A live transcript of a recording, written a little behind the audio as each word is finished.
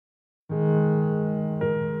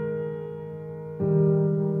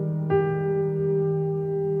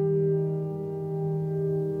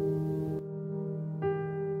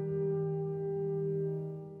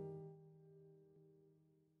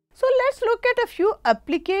look at a few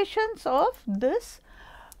applications of this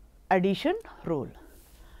addition rule.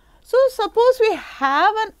 So, suppose we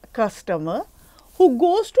have a customer who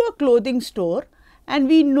goes to a clothing store and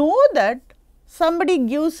we know that somebody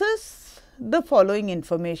gives us the following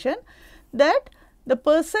information, that the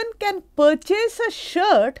person can purchase a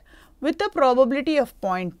shirt with a probability of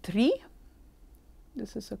 0.3.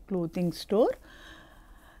 This is a clothing store.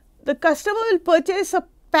 The customer will purchase a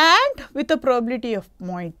pant with a probability of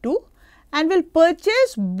 0.2 and will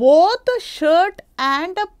purchase both a shirt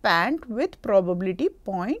and a pant with probability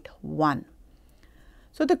 0.1.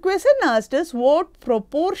 So, the question asked is what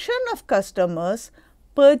proportion of customers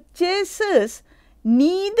purchases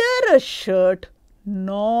neither a shirt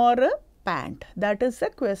nor a pant? That is the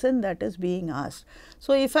question that is being asked.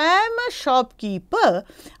 So, if I am a shopkeeper,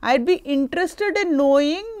 I would be interested in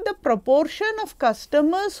knowing the proportion of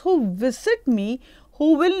customers who visit me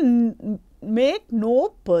who will make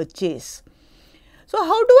no purchase. So,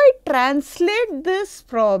 how do I translate this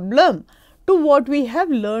problem to what we have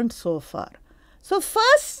learned so far? So,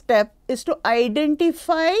 first step is to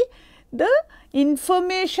identify the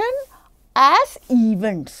information as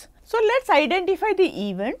events. So, let us identify the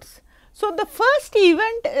events. So, the first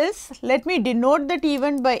event is, let me denote that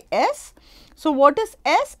event by S. So, what is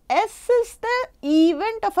S? S is the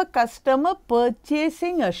event of a customer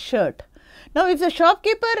purchasing a shirt. Now, if the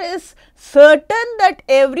shopkeeper is certain that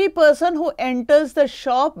every person who enters the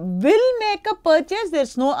shop will make a purchase, there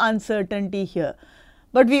is no uncertainty here.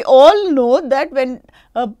 But we all know that when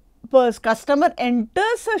a customer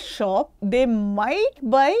enters a shop, they might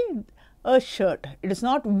buy a shirt. It is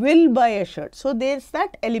not will buy a shirt. So, there is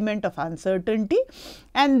that element of uncertainty,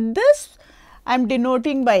 and this I am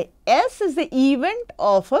denoting by S is the event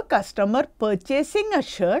of a customer purchasing a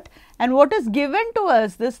shirt, and what is given to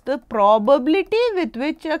us is the probability with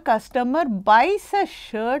which a customer buys a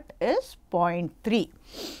shirt is 0.3.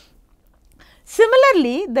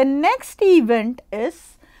 Similarly, the next event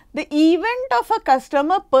is the event of a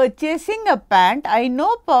customer purchasing a pant. I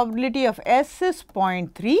know probability of S is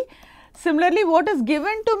 0.3. Similarly, what is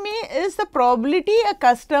given to me is the probability a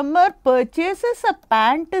customer purchases a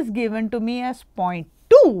pant is given to me as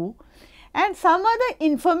 0.2, and some other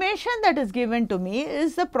information that is given to me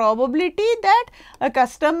is the probability that a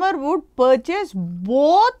customer would purchase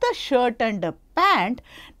both a shirt and a pant.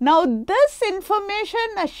 Now, this information,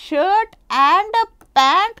 a shirt and a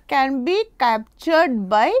pant, can be captured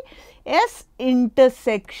by S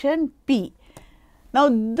intersection P. Now,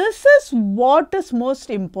 this is what is most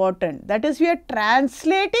important, that is, we are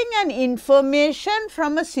translating an information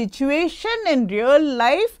from a situation in real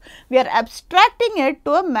life, we are abstracting it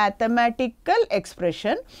to a mathematical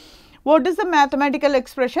expression. What is the mathematical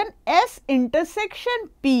expression? S intersection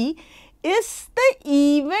P is the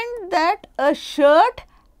event that a shirt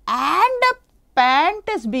and a pant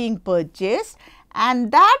is being purchased, and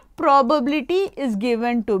that probability is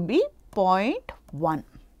given to be 0.1.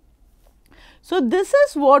 So, this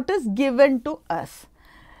is what is given to us.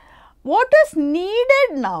 What is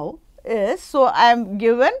needed now is, so I am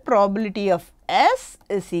given probability of S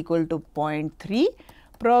is equal to 0.3,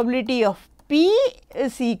 probability of P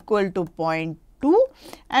is equal to 0.2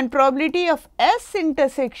 and probability of S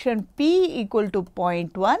intersection P equal to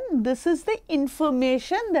 0.1. This is the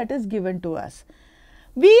information that is given to us.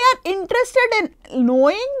 We are interested in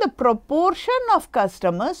knowing the proportion of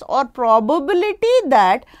customers or probability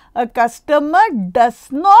that a customer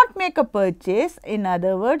does not make a purchase. In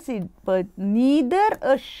other words, neither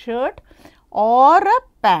a shirt or a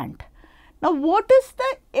pant. Now, what is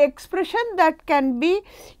the expression that can be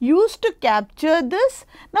used to capture this?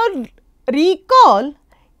 Now, recall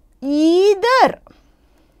either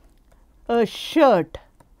a shirt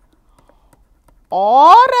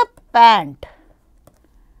or a pant,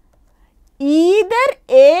 either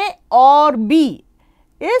A or B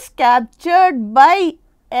is captured by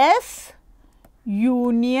S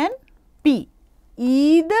union P.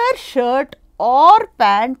 Either shirt or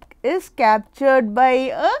pant is captured by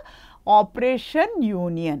a operation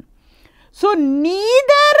union. So,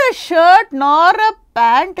 neither a shirt nor a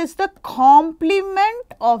pant is the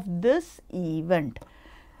complement of this event.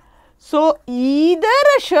 So, either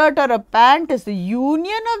a shirt or a pant is the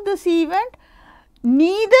union of this event.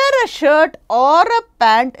 Neither a shirt or a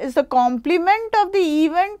pant is the complement of the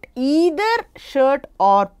event, either shirt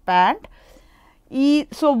or pant.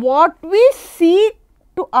 So, what we see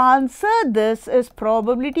to answer this is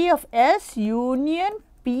probability of S union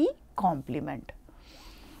P complement.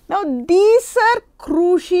 Now, these are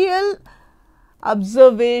crucial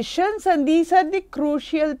observations and these are the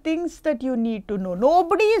crucial things that you need to know.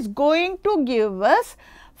 Nobody is going to give us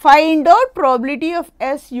find out probability of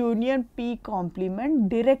S union P complement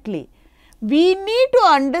directly. We need to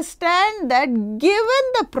understand that given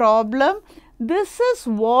the problem, this is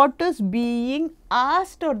what is being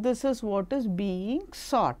asked or this is what is being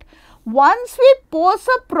sought. Once we pose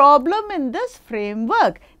a problem in this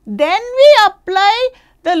framework, then we apply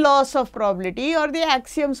the laws of probability or the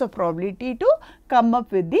axioms of probability to come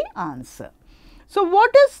up with the answer. So,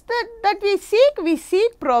 what is that we seek? We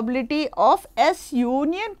seek probability of S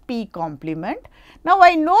union P complement. Now,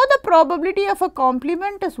 I know the probability of a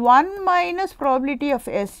complement is 1 minus probability of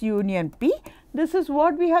S union P. This is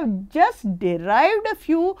what we have just derived a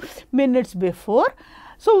few minutes before.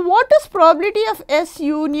 So, what is probability of S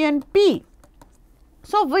union P?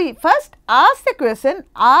 So, we first ask the question,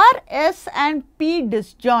 are S and P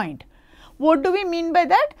disjoint? What do we mean by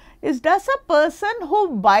that? Does a person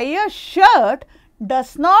who buy a shirt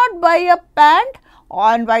does not buy a pant,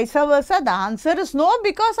 and vice versa? The answer is no,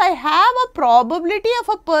 because I have a probability of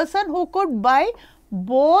a person who could buy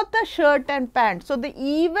both a shirt and pant. So, the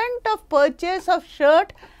event of purchase of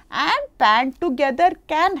shirt and pant together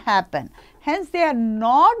can happen. Hence, they are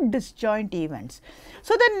not disjoint events.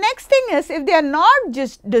 So, the next thing is, if they are not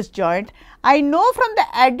just disjoint, I know from the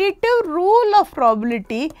additive rule of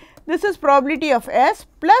probability, this is probability of S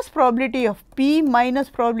plus probability of P minus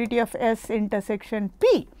probability of S intersection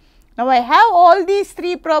P. Now, I have all these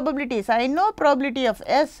three probabilities. I know probability of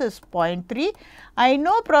S is 0.3, I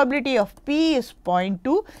know probability of P is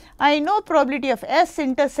 0.2, I know probability of S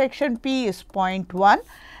intersection P is 0.1.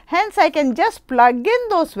 Hence, I can just plug in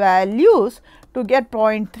those values to get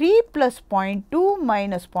 0.3 plus 0.2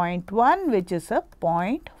 minus 0.1, which is a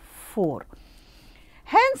 0.4.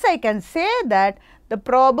 Hence, I can say that the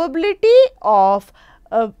probability of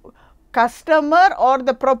a customer or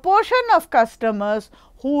the proportion of customers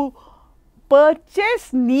who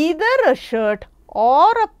purchase neither a shirt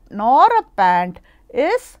or nor a pant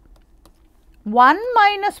is 1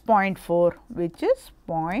 minus 0.4, which is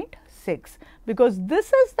 0.6, because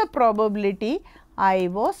this is the probability I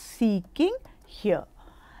was seeking here.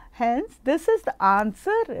 Hence, this is the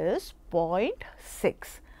answer is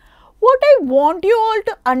 0.6. What I want you all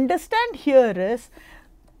to understand here is,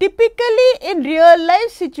 typically in real life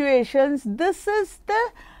situations, this is the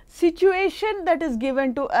situation that is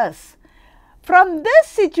given to us. From this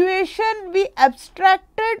situation, we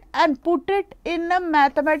abstracted and put it in a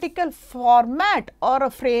mathematical format or a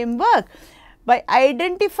framework by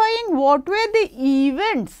identifying what were the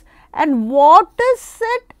events and what is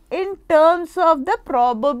it in terms of the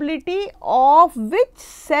probability of which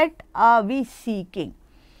set are we seeking.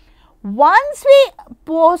 Once we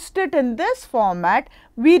post it in this format,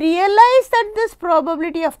 we realize that this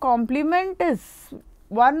probability of complement is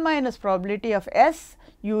 1 minus probability of S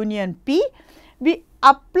union P. We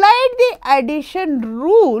applied the addition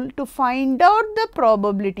rule to find out the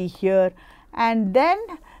probability here, and then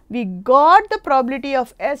we got the probability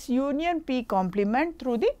of S union P complement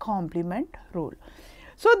through the complement rule.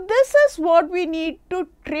 So, this is what we need to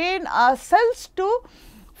train ourselves to.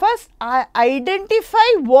 First, identify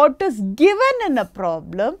what is given in a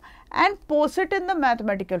problem and pose it in the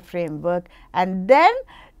mathematical framework, and then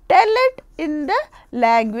tell it in the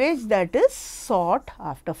language that is sought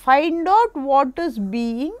after. Find out what is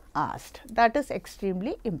being asked. That is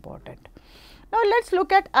extremely important. Now, let us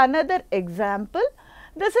look at another example.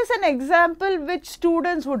 This is an example which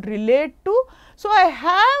students would relate to. So, I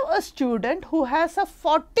have a student who has a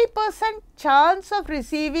 40% chance of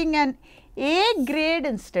receiving an A grade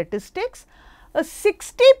in statistics, a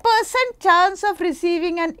 60% chance of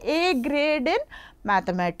receiving an A grade in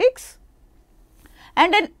mathematics,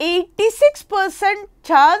 and an 86%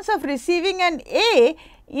 chance of receiving an A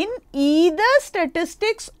in either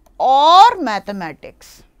statistics or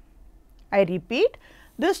mathematics. I repeat,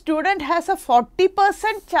 this student has a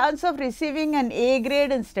 40% chance of receiving an A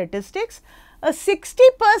grade in statistics, a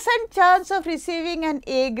 60% chance of receiving an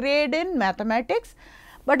A grade in mathematics,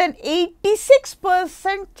 but an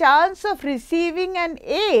 86% chance of receiving an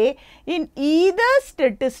A in either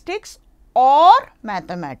statistics or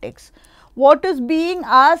mathematics. What is being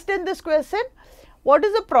asked in this question? What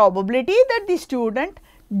is the probability that the student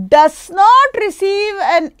does not receive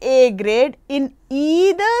an A grade in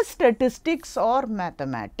either statistics or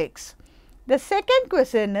mathematics? The second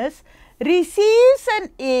question is, receives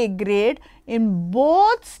an A grade in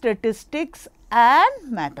both statistics and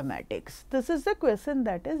mathematics. This is the question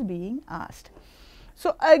that is being asked.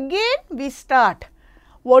 So, again we start.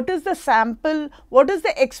 What is the sample? What is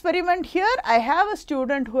the experiment here? I have a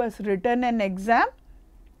student who has written an exam.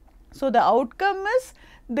 So, the outcome is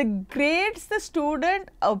the grades the student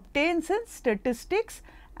obtains in statistics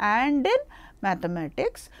and in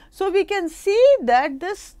mathematics. So, we can see that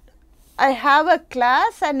this I have a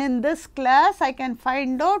class, and in this class I can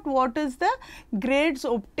find out what is the grades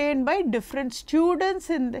obtained by different students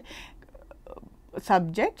in the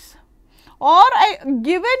subjects, or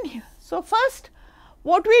so first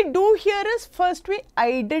what we do here is, first we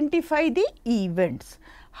identify the events.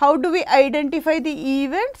 How do we identify the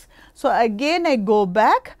events? So, again I go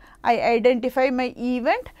back, I identify my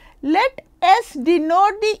event. Let S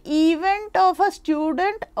denote the event of a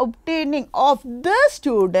student obtaining a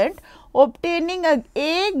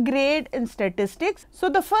A grade in statistics. So,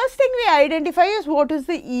 the first thing we identify is what is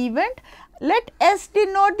the event. Let S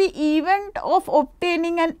denote the event of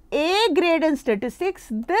obtaining an A grade in statistics.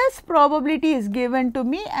 This probability is given to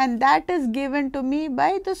me, and that is given to me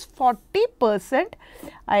by this 40%.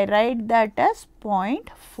 I write that as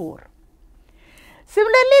 0.4.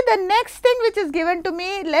 Similarly, the next thing which is given to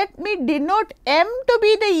me, let me denote M to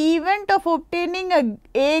be the event of obtaining a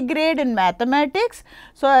A grade in mathematics.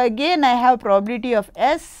 So, again I have probability of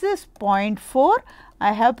S is 0.4,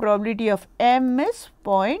 I have probability of M is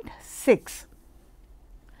 0.6.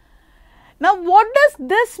 Now, what does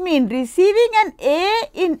this mean? Receiving an A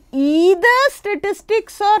in either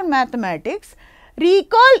statistics or mathematics.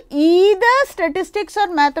 Recall, either statistics or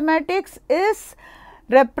mathematics is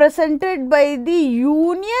represented by the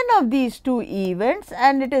union of these two events,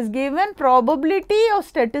 and it is given probability of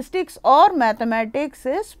statistics or mathematics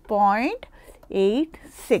is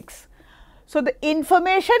 0.86. So, the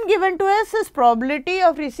information given to us is probability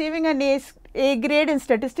of receiving an A grade in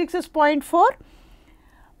statistics is 0.4,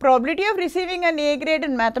 probability of receiving an A grade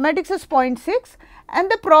in mathematics is 0.6,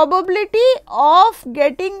 and the probability of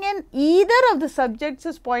getting in either of the subjects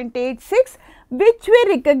is 0.86, which we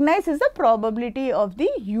recognize is the probability of the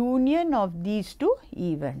union of these two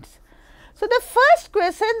events. So, the first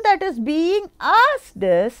question that is being asked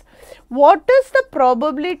is, what is the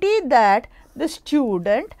probability that the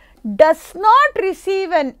student does not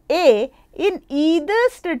receive an A in either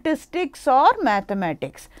statistics or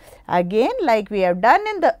mathematics? Again, like we have done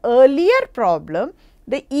in the earlier problem,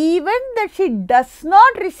 the event that she does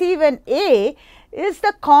not receive an A is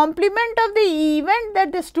the complement of the event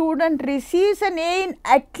that the student receives an A in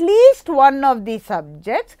at least one of the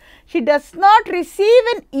subjects. She does not receive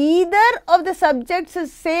in either of the subjects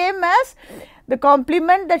is same as the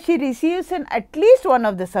complement that she receives in at least one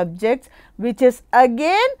of the subjects, which is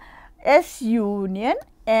again S union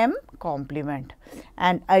M complement.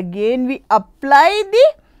 And again we apply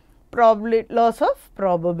the laws of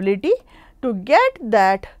probability to get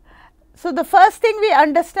that. So, the first thing we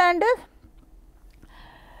understand is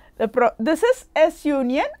this is S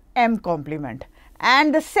union M complement,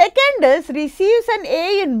 and the second is receives an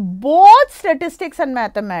A in both statistics and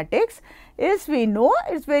mathematics is, we know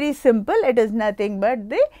it is very simple, it is nothing but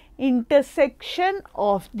the intersection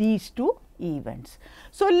of these two events.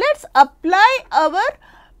 So, let us apply our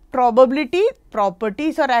probability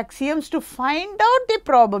properties or axioms to find out the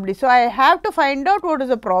probability. So, I have to find out what is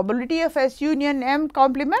the probability of S union M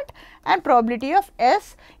complement and probability of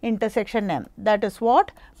S intersection M. That is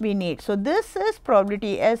what we need. So, this is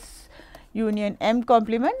probability S union M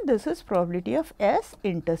complement, this is probability of S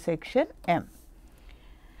intersection M.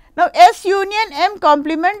 Now, S union M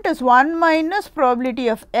complement is 1 minus probability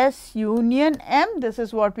of S union M, this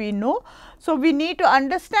is what we know. So, we need to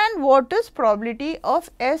understand what is probability of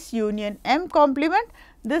S union M complement.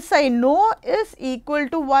 This I know is equal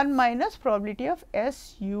to 1 minus probability of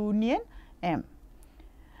S union M.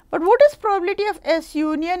 But what is probability of S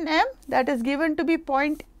union M? That is given to be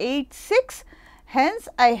 0.86. Hence,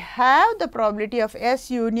 I have the probability of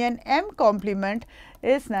S union M complement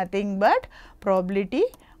is nothing but probability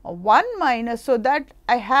 1 minus. So, that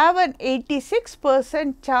I have an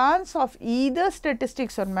 86% chance of either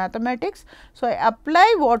statistics or mathematics. So, I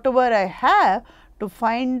apply whatever I have to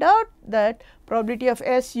find out that probability of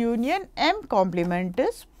S union M complement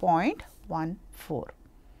is 0.14.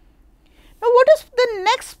 Now, what is the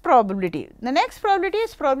next probability? The next probability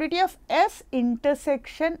is probability of S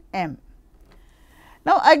intersection M.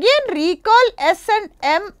 Now, again recall S and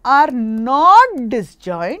M are not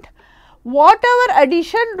disjoint. What our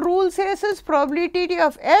addition rule says is probability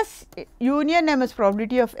of S union M is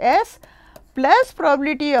probability of S plus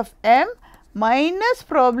probability of M minus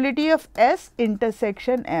probability of S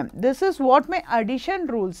intersection M. This is what my addition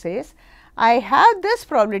rule says. I have this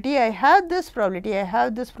probability, I have this probability, I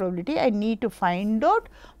have this probability, I need to find out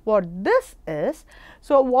what this is.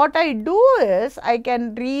 So, what I do is I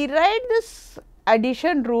can rewrite this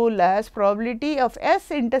addition rule as probability of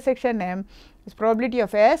S intersection M is probability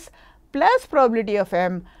of S plus probability of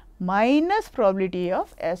M minus probability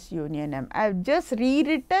of S union M. I have just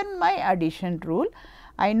rewritten my addition rule.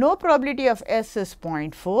 I know probability of S is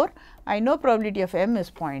 0.4, I know probability of M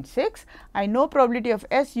is 0.6, I know probability of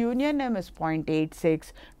S union M is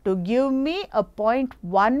 0.86 to give me a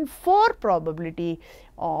 0.14 probability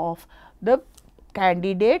of the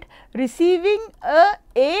candidate receiving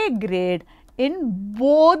a grade in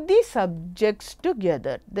both the subjects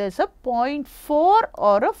together. There is a 0.4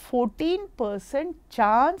 or a 14%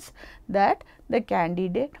 chance that the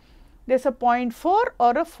candidate, there is a 0.4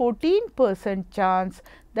 or a 14% chance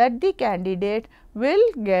that the candidate will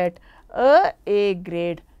get a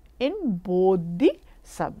grade in both the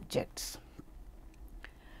subjects.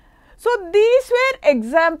 So, these were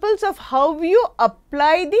examples of how you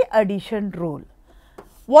apply the addition rule.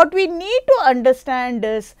 What we need to understand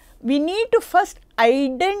is, we need to first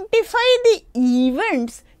identify the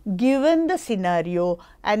events given the scenario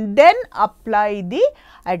and then apply the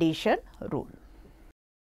addition rule.